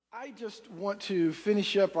I just want to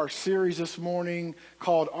finish up our series this morning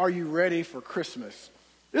called Are You Ready for Christmas?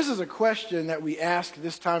 This is a question that we ask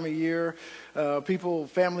this time of year. People,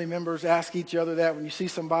 family members ask each other that when you see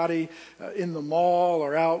somebody in the mall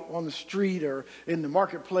or out on the street or in the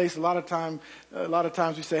marketplace. A lot of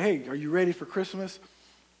times we say, hey, are you ready for Christmas?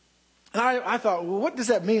 And I thought, well, what does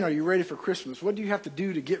that mean, are you ready for Christmas? What do you have to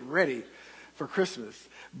do to get ready for Christmas?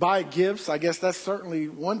 Buy gifts. I guess that's certainly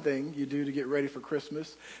one thing you do to get ready for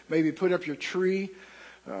Christmas. Maybe put up your tree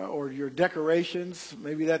or your decorations.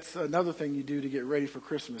 Maybe that's another thing you do to get ready for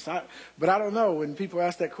Christmas. But I don't know. When people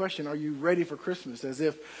ask that question, are you ready for Christmas? As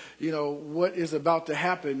if, what is about to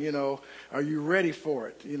happen, are you ready for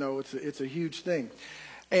it? It's a huge thing.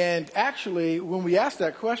 And actually, when we ask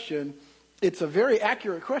that question, it's a very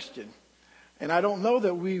accurate question. And I don't know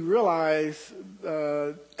that we realize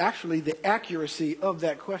actually the accuracy of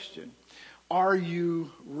that question. Are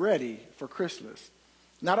you ready for Christmas?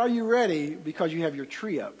 Not are you ready because you have your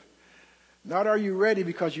tree up. Not are you ready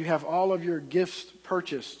because you have all of your gifts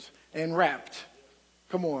purchased and wrapped.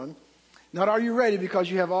 Come on. Not are you ready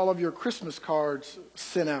because you have all of your Christmas cards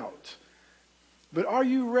sent out. But are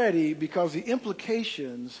you ready because the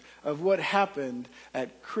implications of what happened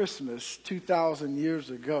at Christmas 2,000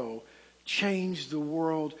 years ago changed the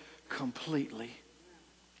world completely.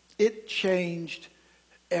 It changed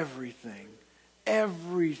everything.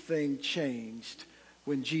 Everything changed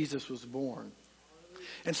when Jesus was born.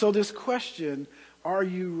 And so this question, are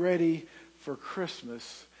you ready for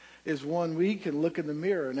Christmas, is one we can look in the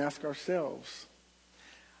mirror and ask ourselves.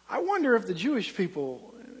 I wonder if the Jewish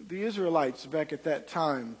people, the Israelites back at that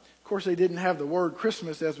time, of course they didn't have the word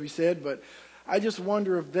Christmas as we said, but I just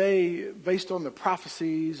wonder if they, based on the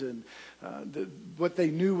prophecies and what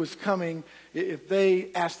they knew was coming, if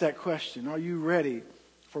they asked that question, are you ready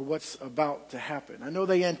for what's about to happen? I know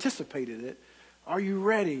they anticipated it. Are you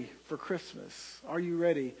ready for Christmas? Are you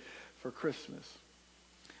ready for Christmas?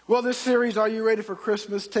 Well, this series, Are You Ready for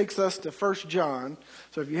Christmas, takes us to 1 John.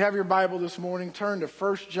 So if you have your Bible this morning, turn to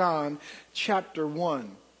 1 John chapter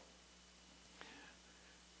 1.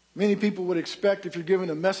 Many people would expect, if you're giving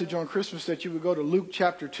a message on Christmas, that you would go to Luke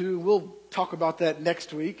chapter 2. We'll talk about that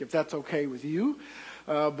next week, if that's okay with you.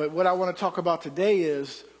 But what I want to talk about today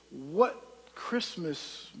is what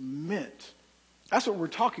Christmas meant. That's what we're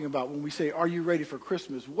talking about when we say, are you ready for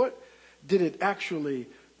Christmas? What did it actually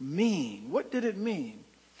mean? What did it mean?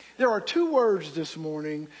 There are two words this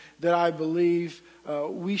morning that I believe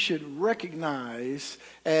we should recognize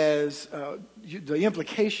as the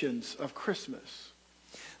implications of Christmas.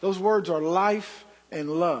 Those words are life and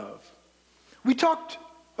love. We talked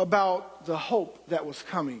about the hope that was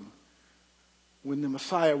coming when the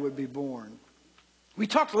Messiah would be born. We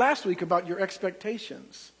talked last week about your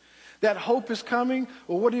expectations. That hope is coming.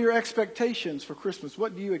 Well, what are your expectations for Christmas?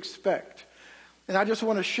 What do you expect? And I just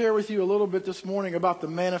want to share with you a little bit this morning about the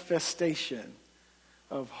manifestation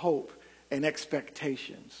of hope and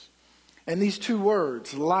expectations. And these two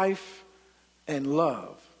words, life and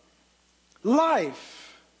love. Life.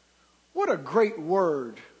 What a great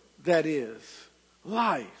word that is.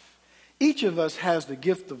 Life. Each of us has the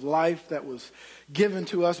gift of life that was given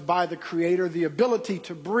to us by the Creator. The ability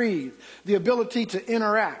to breathe. The ability to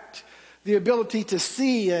interact. The ability to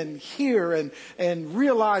see and hear and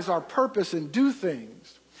realize our purpose and do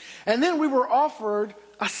things. And then we were offered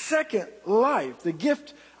a second life. The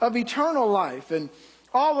gift of eternal life. And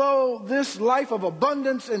although this life of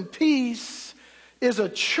abundance and peace is a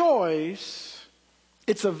choice,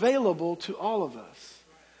 it's available to all of us.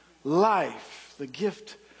 Life, the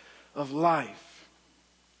gift of life.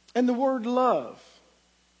 And the word love.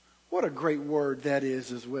 What a great word that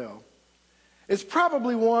is as well. It's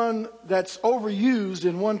probably one that's overused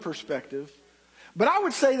in one perspective, but I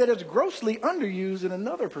would say that it's grossly underused in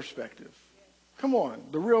another perspective. Come on,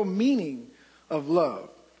 the real meaning of love.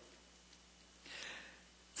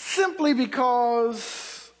 Simply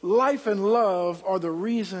because life and love are the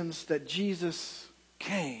reasons that Jesus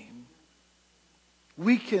came,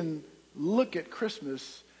 we can look at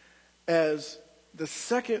Christmas as the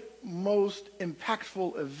second most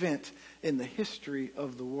impactful event in the history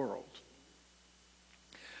of the world.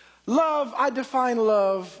 Love, I define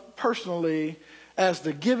love personally as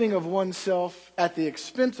the giving of oneself at the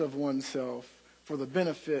expense of oneself for the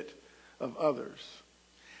benefit of others.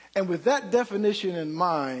 And with that definition in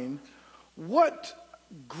mind, what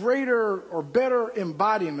greater or better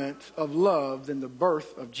embodiment of love than the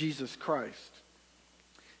birth of Jesus Christ?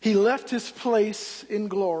 He left his place in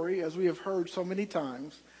glory, as we have heard so many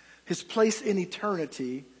times, his place in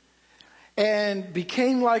eternity, and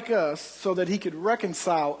became like us so that he could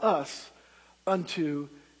reconcile us unto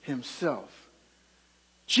himself.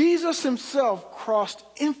 Jesus himself crossed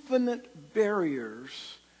infinite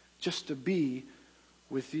barriers just to be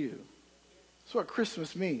with you. That's what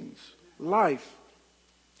Christmas means. Life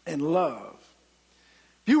and love.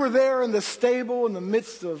 If you were there in the stable in the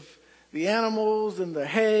midst of the animals and the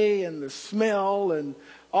hay and the smell and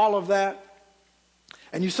all of that,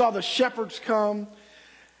 and you saw the shepherds come,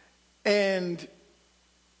 and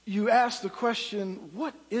you asked the question,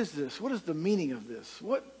 what is this? What is the meaning of this?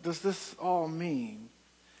 What does this all mean?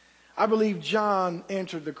 I believe John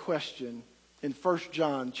answered the question in 1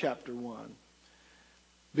 John chapter 1.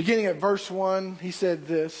 Beginning at verse 1, he said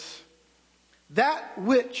this, "That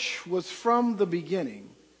which was from the beginning,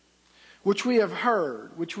 which we have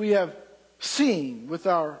heard, which we have seen with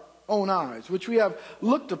our own eyes, which we have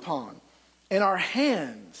looked upon, and our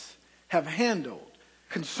hands have handled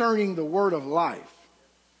concerning the word of life.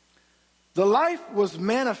 The life was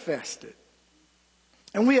manifested,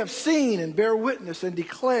 and we have seen and bear witness and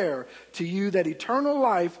declare to you that eternal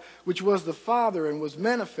life, which was the Father and was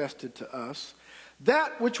manifested to us,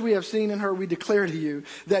 that which we have seen and heard we declare to you,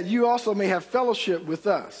 that you also may have fellowship with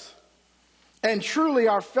us. And truly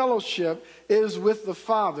our fellowship is with the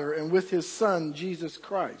Father and with his Son, Jesus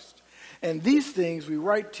Christ. And these things we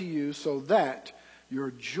write to you so that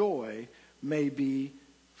your joy may be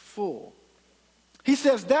full." He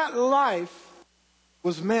says that life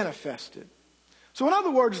was manifested. So in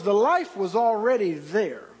other words, the life was already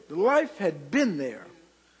there. The life had been there.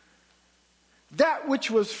 That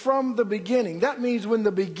which was from the beginning. That means when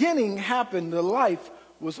the beginning happened, the life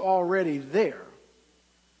was already there.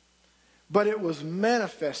 But it was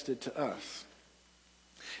manifested to us.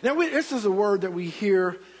 Now, this is a word that we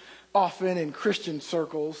hear often in Christian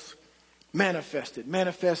circles. Manifested,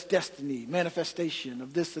 manifest destiny, manifestation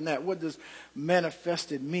of this and that. What does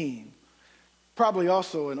manifested mean? Probably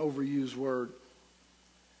also an overused word.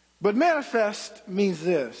 But manifest means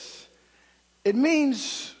this. It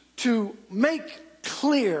means to make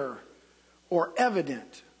clear or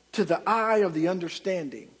evident to the eye of the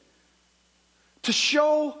understanding. To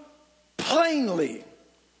show plainly,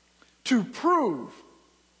 to prove,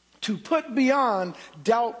 to put beyond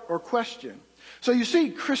doubt or question. So you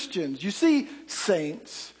see Christians, you see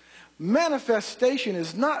saints, manifestation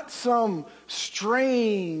is not some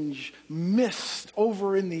strange mist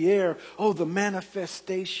over in the air. Oh, the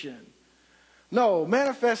manifestation. No,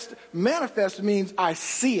 manifest means I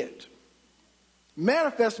see it.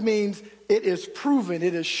 Manifest means it is proven,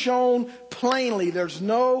 it is shown plainly. There's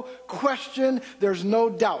no question, there's no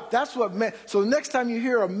doubt. That's what so the next time you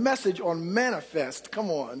hear a message on manifest, come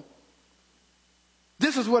on.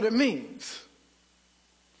 This is what it means.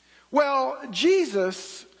 Well,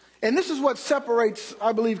 Jesus, and this is what separates,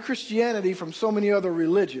 I believe, Christianity from so many other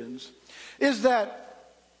religions, is that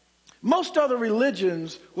most other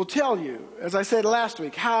religions will tell you, as I said last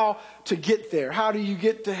week, how to get there. How do you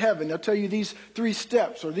get to heaven? They'll tell you these 3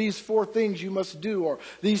 steps or these 4 things you must do or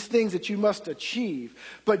these things that you must achieve.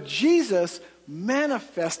 But Jesus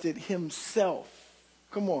manifested himself,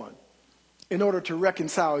 come on, in order to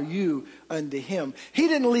reconcile you unto him. He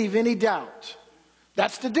didn't leave any doubt.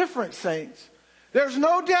 That's the difference, saints. There's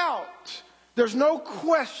no doubt. There's no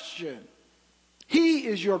question. He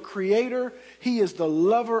is your creator. He is the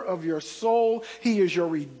lover of your soul. He is your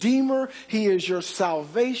redeemer. He is your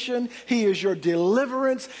salvation. He is your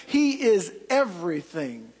deliverance. He is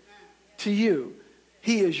everything to you.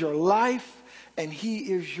 He is your life and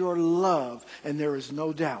he is your love. And there is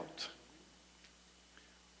no doubt.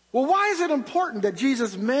 Well, why is it important that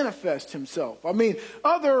Jesus manifest himself? I mean,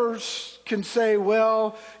 others can say,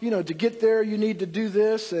 well, to get there, you need to do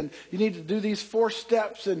this, and you need to do these 4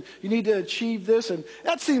 steps, and you need to achieve this, and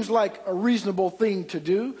that seems like a reasonable thing to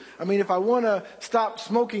do. I mean, if I want to stop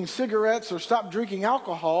smoking cigarettes or stop drinking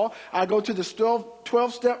alcohol, I go to this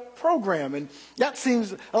 12-step program, and that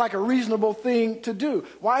seems like a reasonable thing to do.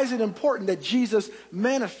 Why is it important that Jesus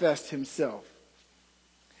manifest himself?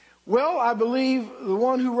 Well, I believe the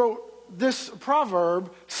one who wrote this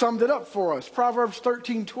proverb summed it up for us. Proverbs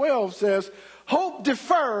 13:12 says, hope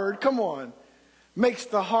deferred, come on, makes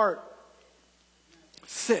the heart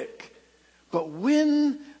sick. But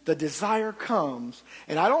when the desire comes,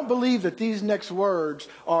 and I don't believe that these next words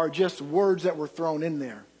are just words that were thrown in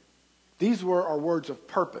there. These are words of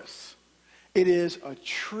purpose. It is a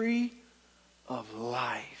tree of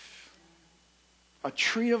life. A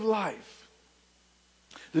tree of life.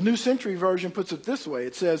 The New Century Version puts it this way.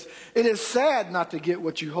 It says, it is sad not to get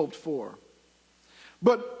what you hoped for.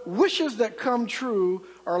 But wishes that come true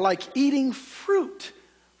are like eating fruit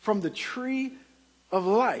from the tree of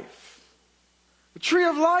life. The tree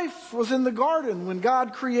of life was in the garden when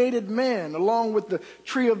God created man, along with the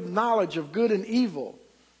tree of knowledge of good and evil.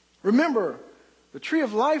 Remember, the tree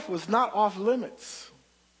of life was not off limits.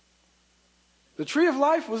 The tree of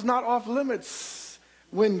life was not off limits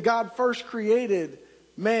when God first created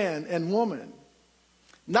man and woman.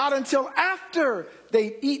 Not until after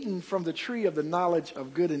they'd eaten from the tree of the knowledge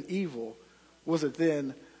of good and evil was it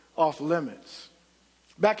then off limits.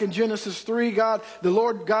 Back in Genesis 3, the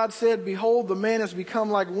Lord God said, "Behold, the man has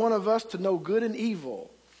become like one of us to know good and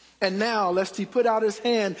evil. And now, lest he put out his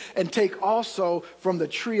hand and take also from the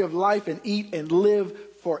tree of life and eat and live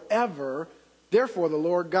forever. Therefore, the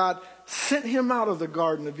Lord God sent him out of the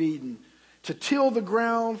Garden of Eden to till the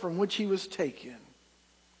ground from which he was taken."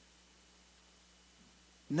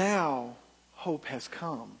 Now, hope has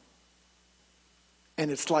come.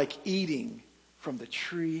 And it's like eating from the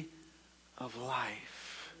tree of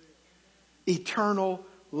life. Eternal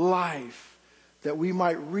life, that we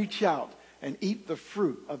might reach out and eat the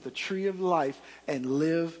fruit of the tree of life and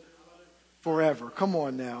live forever. Come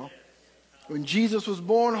on now. When Jesus was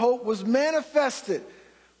born, hope was manifested.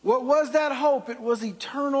 What was that hope? It was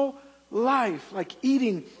eternal life, like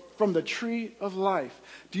eating from the tree of life.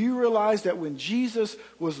 Do you realize that when Jesus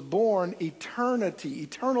was born,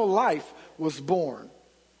 eternal life was born?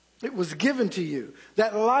 It was given to you.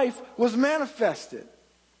 That life was manifested.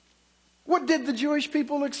 What did the Jewish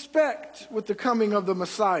people expect with the coming of the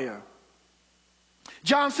Messiah?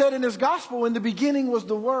 John said in his gospel, "In the beginning was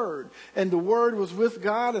the Word, and the Word was with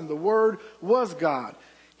God, and the Word was God.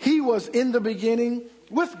 He was in the beginning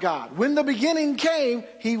with God." When the beginning came,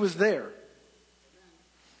 he was there.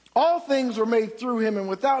 All things were made through him, and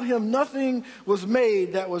without him nothing was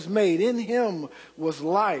made that was made. In him was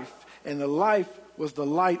life, and the life was the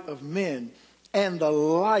light of men. And the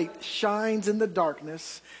light shines in the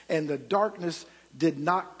darkness, and the darkness did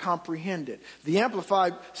not comprehend it. The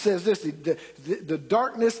Amplified says this: the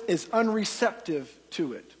darkness is unreceptive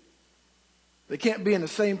to it. They can't be in the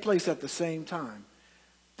same place at the same time.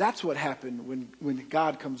 That's what happened when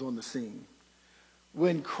God comes on the scene.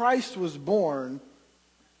 When Christ was born,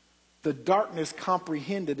 the darkness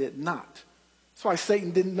comprehended it not. That's why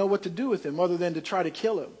Satan didn't know what to do with him other than to try to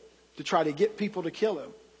kill him, to try to get people to kill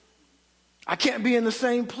him. I can't be in the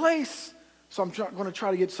same place, so I'm going to try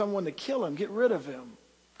to get someone to kill him, get rid of him.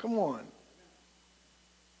 Come on.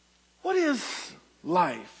 What is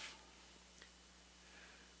life?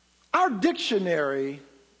 Our dictionary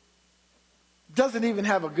doesn't even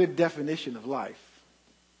have a good definition of life.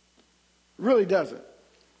 It really doesn't.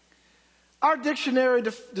 Our dictionary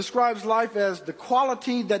describes life as the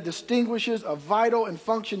quality that distinguishes a vital and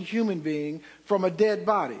functional human being from a dead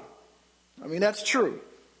body. I mean, that's true.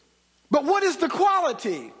 But what is the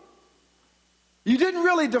quality? You didn't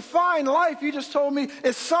really define life. You just told me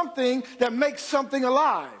it's something that makes something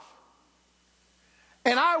alive.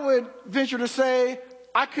 And I would venture to say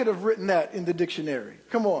I could have written that in the dictionary.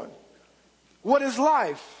 Come on. What is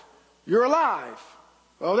life? You're alive.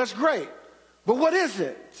 Well, that's great. But what is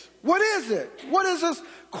it? What is it? What is this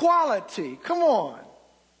quality? Come on.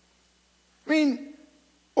 I mean,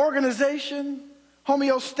 organization,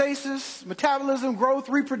 homeostasis, metabolism, growth,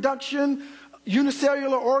 reproduction,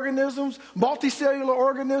 unicellular organisms, multicellular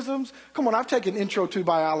organisms. Come on, I've taken intro to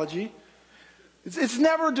biology. It's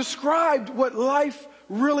never described what life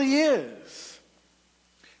really is.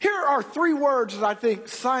 Here are three words that I think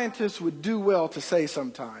scientists would do well to say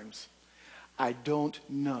sometimes. I don't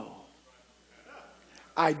know.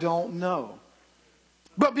 I don't know.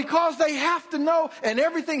 But because they have to know and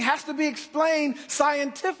everything has to be explained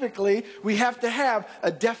scientifically, we have to have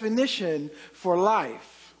a definition for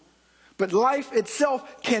life. But life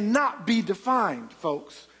itself cannot be defined,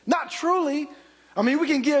 folks. Not truly. I mean, we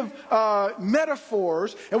can give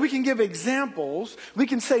metaphors and we can give examples. We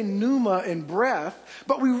can say pneuma and breath,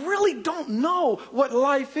 but we really don't know what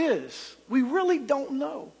life is. We really don't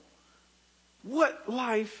know what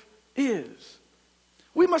life is.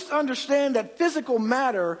 We must understand that physical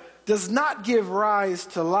matter does not give rise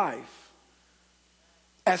to life,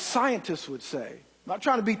 as scientists would say. I'm not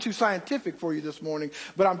trying to be too scientific for you this morning,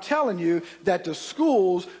 but I'm telling you that the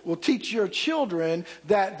schools will teach your children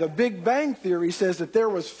that the Big Bang Theory says that there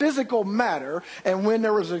was physical matter, and when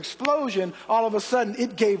there was an explosion, all of a sudden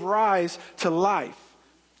it gave rise to life.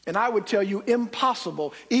 And I would tell you,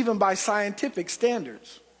 impossible, even by scientific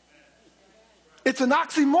standards. It's an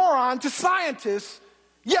oxymoron to scientists,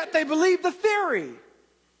 yet they believe the theory.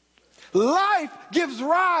 Life gives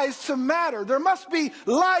rise to matter. There must be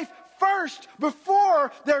life first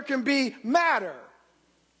before there can be matter.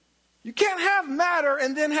 You can't have matter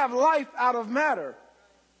and then have life out of matter.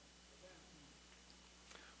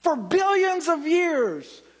 For billions of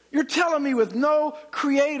years, You're telling me with no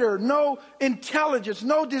creator, no intelligence,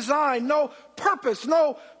 no design, no purpose,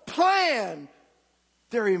 no plan,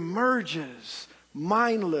 there emerges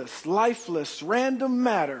mindless, lifeless, random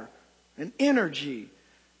matter and energy.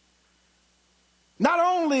 Not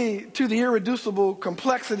only to the irreducible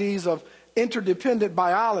complexities of interdependent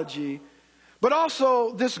biology, but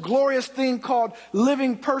also this glorious thing called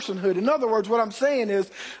living personhood. In other words, what I'm saying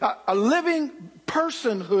is a living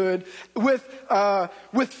personhood with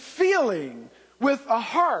feeling, with a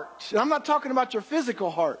heart. And I'm not talking about your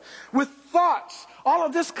physical heart. With thoughts. All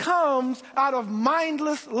of this comes out of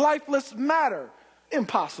mindless, lifeless matter.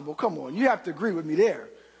 Impossible. Come on. You have to agree with me there.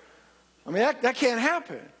 I mean, that can't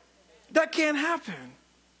happen. That can't happen.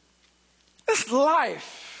 This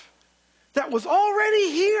life that was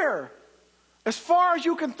already here, as far as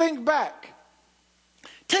you can think back.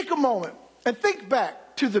 Take a moment and think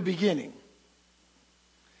back to the beginning.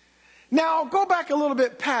 Now, go back a little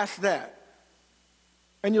bit past that,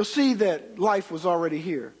 and you'll see that life was already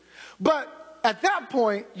here. But at that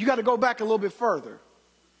point, you got to go back a little bit further.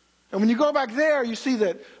 And when you go back there, you see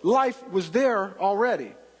that life was there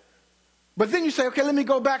already. But then you say, okay, let me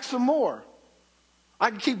go back some more.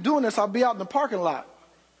 I can keep doing this. I'll be out in the parking lot.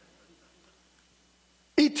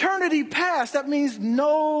 Eternity past, that means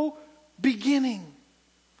no beginning.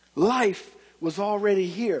 Life was already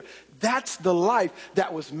here. That's the life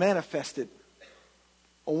that was manifested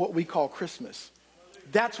on what we call Christmas.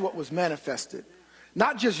 That's what was manifested.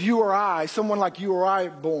 Not just you or I, someone like you or I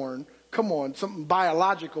born. Come on, something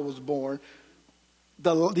biological was born.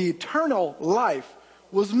 The eternal life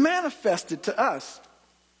was manifested to us.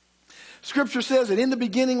 Scripture says that in the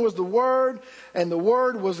beginning was the Word, and the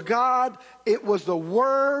Word was God. It was the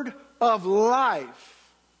Word of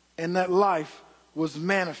life, and that life was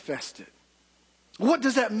manifested. What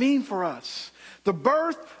does that mean for us? The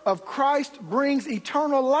birth of Christ brings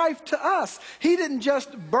eternal life to us. He didn't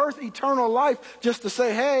just birth eternal life just to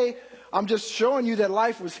say, hey, I'm just showing you that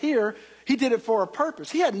life was here. He did it for a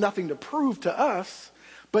purpose. He had nothing to prove to us.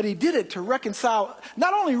 But he did it to reconcile,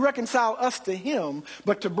 not only reconcile us to him,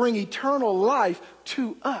 but to bring eternal life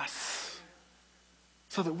to us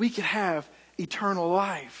so that we could have eternal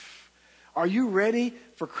life. Are you ready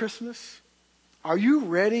for Christmas? Are you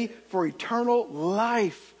ready for eternal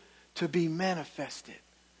life to be manifested?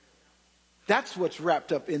 That's what's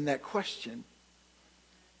wrapped up in that question.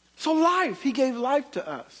 So life, he gave life to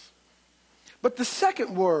us. But the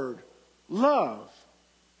second word, love.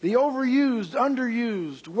 The overused,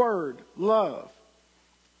 underused word, love.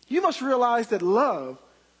 You must realize that love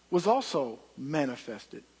was also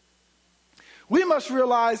manifested. We must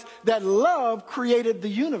realize that love created the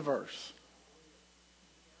universe.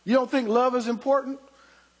 You don't think love is important?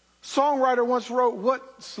 Songwriter once wrote,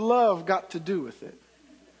 what's love got to do with it?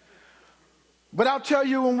 But I'll tell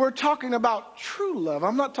you, when we're talking about true love,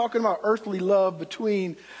 I'm not talking about earthly love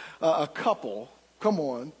between a couple. Come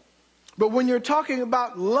on. But when you're talking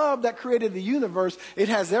about love that created the universe, it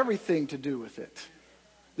has everything to do with it.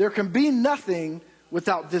 There can be nothing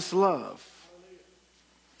without this love.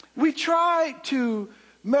 We try to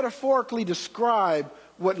metaphorically describe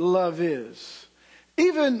what love is.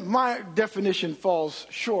 Even my definition falls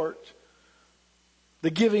short.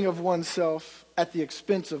 The giving of oneself at the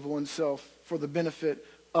expense of oneself for the benefit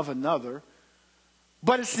of another.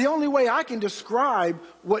 But it's the only way I can describe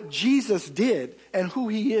what Jesus did and who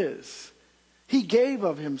he is. He gave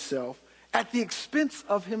of himself at the expense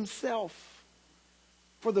of himself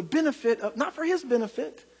for the benefit of, not for his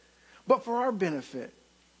benefit, but for our benefit.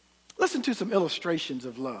 Listen to some illustrations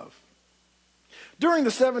of love. During the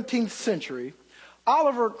 17th century,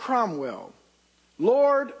 Oliver Cromwell,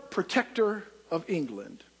 Lord Protector of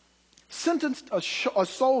England, sentenced a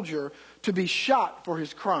soldier to be shot for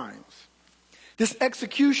his crimes. This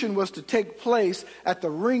execution was to take place at the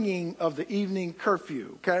ringing of the evening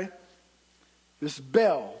curfew, okay? This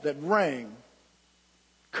bell that rang,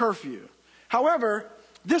 curfew. However,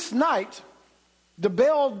 this night, the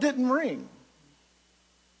bell didn't ring.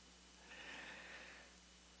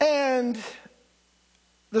 And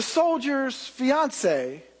the soldier's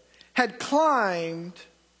fiancée had climbed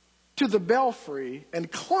to the belfry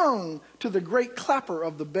and clung to the great clapper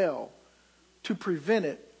of the bell to prevent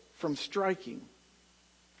it from striking.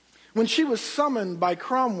 When she was summoned by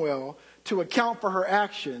Cromwell to account for her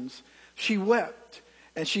actions, she wept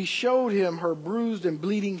and she showed him her bruised and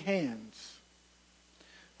bleeding hands.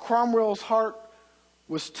 Cromwell's heart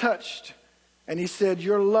was touched, and he said,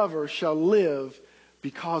 "Your lover shall live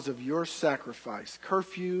because of your sacrifice.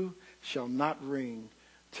 Curfew shall not ring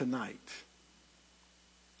tonight."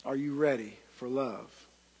 Are you ready for love?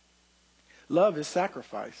 Love is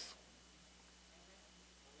sacrifice.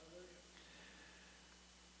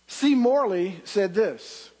 C. Morley said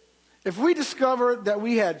this: if we discovered that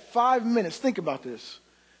we had 5 minutes, think about this.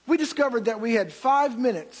 If we discovered that we had 5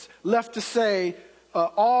 minutes left to say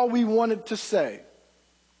all we wanted to say,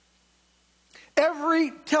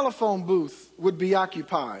 every telephone booth would be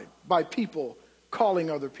occupied by people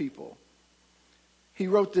calling other people. He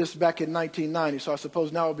wrote this back in 1990, so I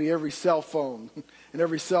suppose now it will be every cell phone and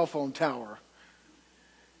every cell phone tower.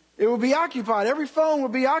 It will be occupied. Every phone will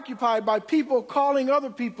be occupied by people calling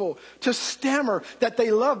other people to stammer that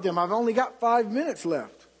they love them. I've only got 5 minutes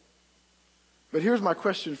left. But here's my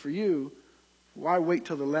question for you. Why wait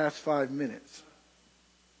till the last 5 minutes?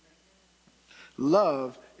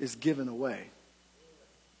 Love is given away.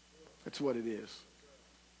 That's what it is.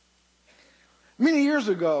 Many years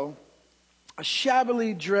ago, a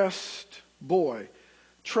shabbily dressed boy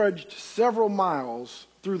trudged several miles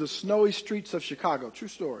through the snowy streets of Chicago. True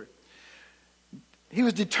story. He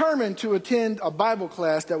was determined to attend a Bible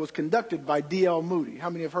class that was conducted by D.L. Moody. How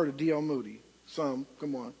many have heard of D.L. Moody? Some.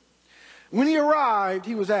 Come on. When he arrived,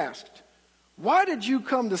 he was asked, "Why did you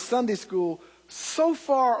come to Sunday school so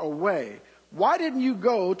far away? Why didn't you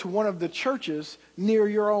go to one of the churches near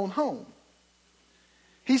your own home?"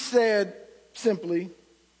 He said simply,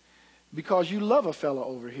 "Because you love a fellow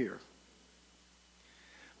over here."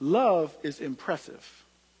 Love is impressive.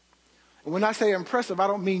 And when I say impressive, I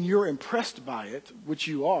don't mean you're impressed by it, which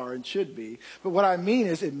you are and should be. But what I mean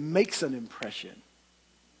is it makes an impression.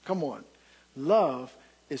 Come on. Love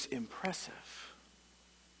is impressive.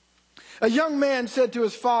 A young man said to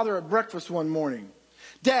his father at breakfast one morning,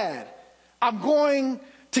 "Dad, I'm going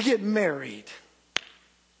to get married."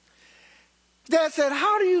 Dad said,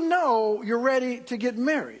 "How do you know you're ready to get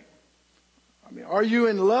married? I mean, are you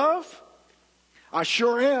in love?" "I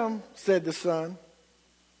sure am," said the son.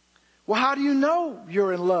 "Well, how do you know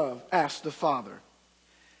you're in love?" asked the father.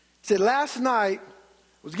 He said, "Last night,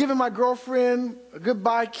 I was giving my girlfriend a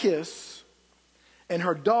goodbye kiss, and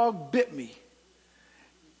her dog bit me.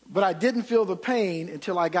 But I didn't feel the pain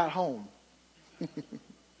until I got home."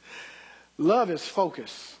 Love is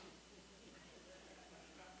focus.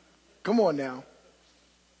 Come on now.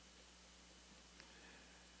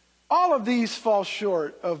 All of these fall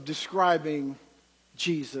short of describing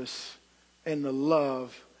Jesus and the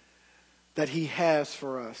love that he has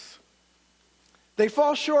for us. They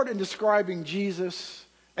fall short in describing Jesus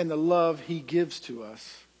and the love he gives to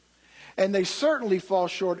us. And they certainly fall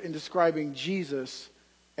short in describing Jesus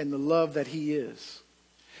and the love that he is.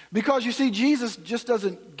 Because you see, Jesus just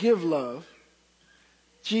doesn't give love.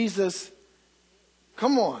 Jesus,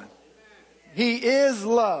 come on, he is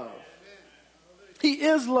love. He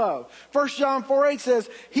is love. 1 John 4:8 says,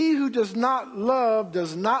 "He who does not love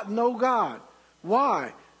does not know God."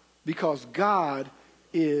 Why? Because God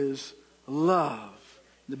is love.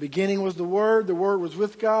 In the beginning was the Word was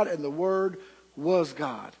with God, and the Word was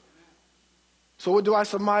God. So what do I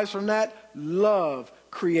surmise from that? Love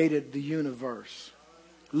created the universe.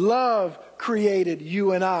 Love created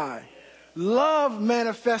you and I. Love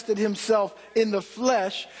manifested himself in the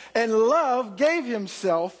flesh, and love gave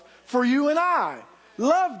himself for you and I.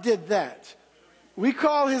 Love did that. We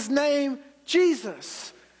call his name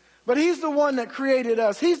Jesus. But he's the one that created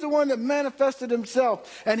us. He's the one that manifested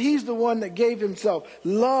himself, and he's the one that gave himself.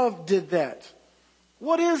 Love did that.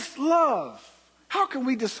 What is love? How can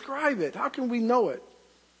we describe it? How can we know it?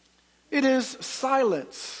 It is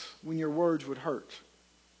silence when your words would hurt.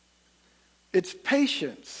 It's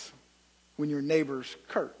patience when your neighbor's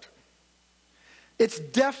curt. It's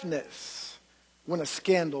deafness when a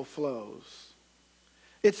scandal flows.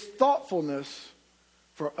 It's thoughtfulness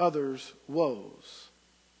for others' woes.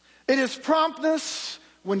 It is promptness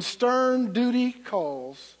when stern duty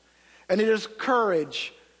calls. And it is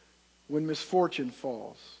courage when misfortune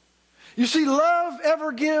falls. You see, love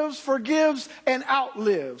ever gives, forgives, and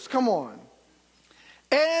outlives. Come on.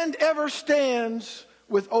 And ever stands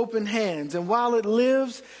with open hands. And while it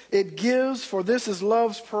lives, it gives, for this is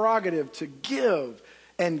love's prerogative, to give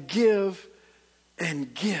and give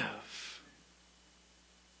and give.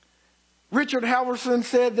 Richard Halverson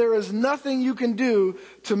said, "There is nothing you can do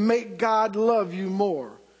to make God love you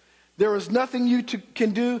more. There is nothing you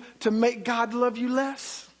can do to make God love you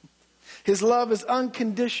less. His love is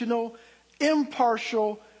unconditional,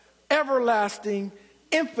 impartial, everlasting,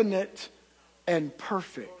 infinite, and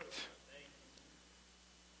perfect."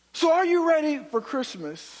 So are you ready for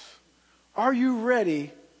Christmas? Are you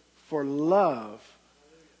ready for love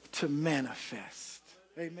to manifest?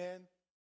 Amen.